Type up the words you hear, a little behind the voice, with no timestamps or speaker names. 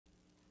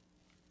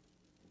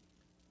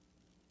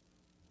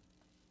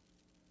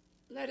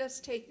let us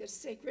take this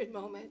sacred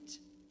moment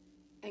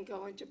and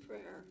go into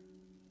prayer.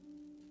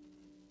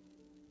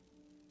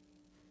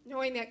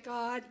 Knowing that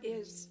God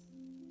is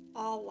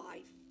all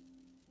life.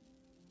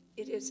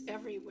 It is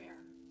everywhere.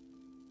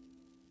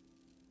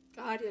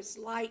 God is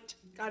light.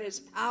 God is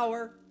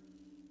power.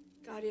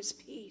 God is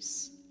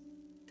peace.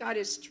 God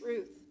is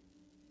truth.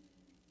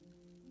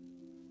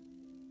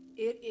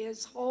 It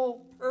is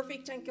whole,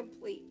 perfect, and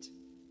complete.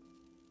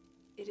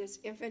 It is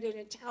infinite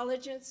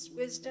intelligence,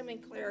 wisdom,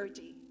 and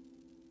clarity.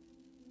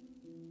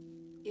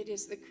 It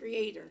is the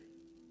Creator.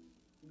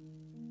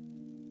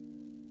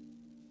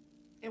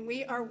 And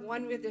we are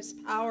one with this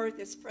power,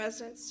 this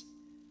presence.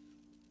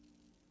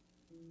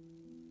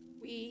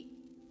 We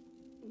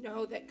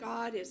know that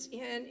God is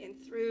in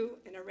and through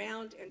and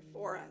around and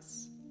for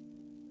us.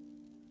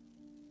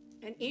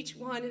 And each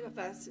one of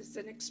us is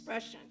an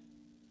expression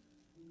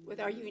with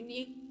our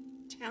unique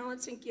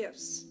talents and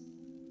gifts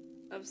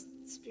of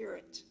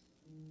spirit.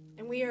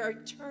 And we are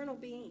eternal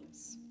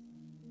beings,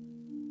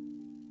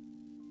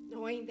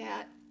 knowing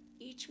that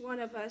each one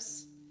of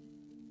us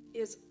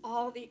is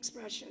all the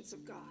expressions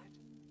of God.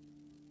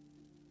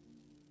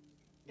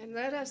 And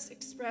let us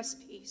express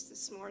peace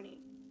this morning.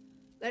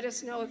 Let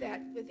us know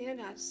that within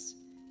us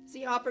is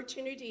the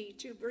opportunity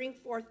to bring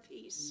forth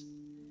peace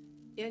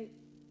in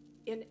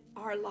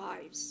our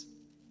lives,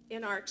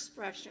 in our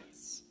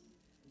expressions.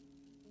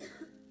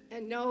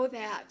 And know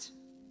that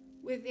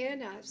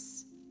within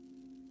us,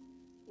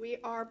 we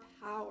are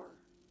power.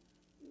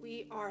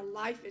 We are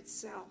life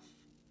itself.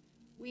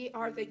 We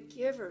are the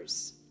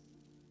givers.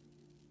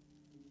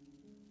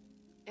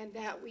 And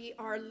that we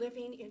are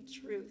living in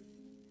truth,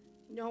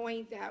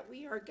 knowing that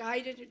we are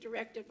guided and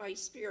directed by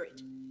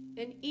Spirit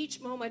in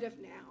each moment of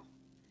now.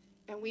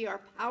 And we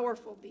are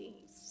powerful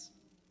beings,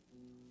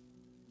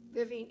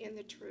 living in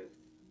the truth.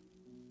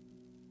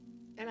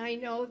 And I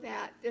know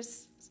that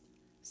this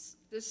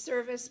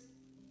service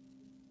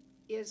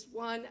is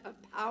one of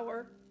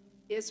power,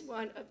 is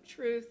one of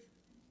truth,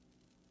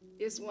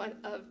 is one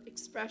of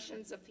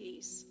expressions of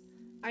peace.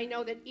 I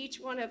know that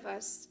each one of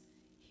us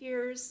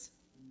hears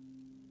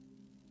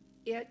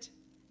it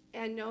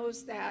and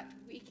knows that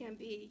we can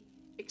be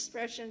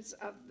expressions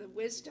of the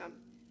wisdom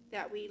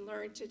that we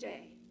learned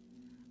today.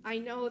 I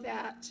know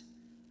that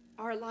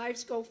our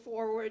lives go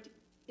forward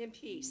in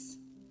peace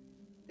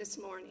this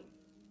morning.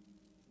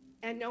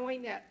 And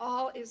knowing that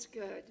all is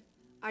good,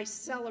 I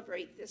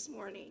celebrate this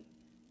morning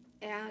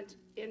and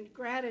in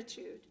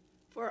gratitude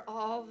for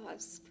all of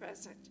us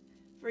present,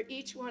 for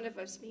each one of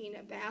us being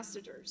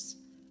ambassadors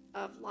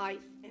of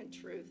life and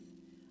truth.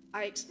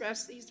 I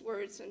express these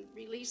words and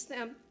release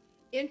them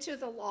into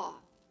the law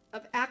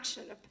of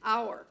action, of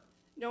power,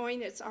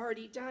 knowing it's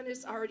already done,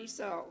 it's already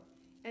so.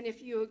 And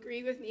if you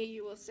agree with me,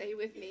 you will say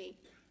with me,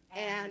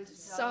 and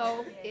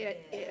so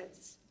it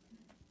is.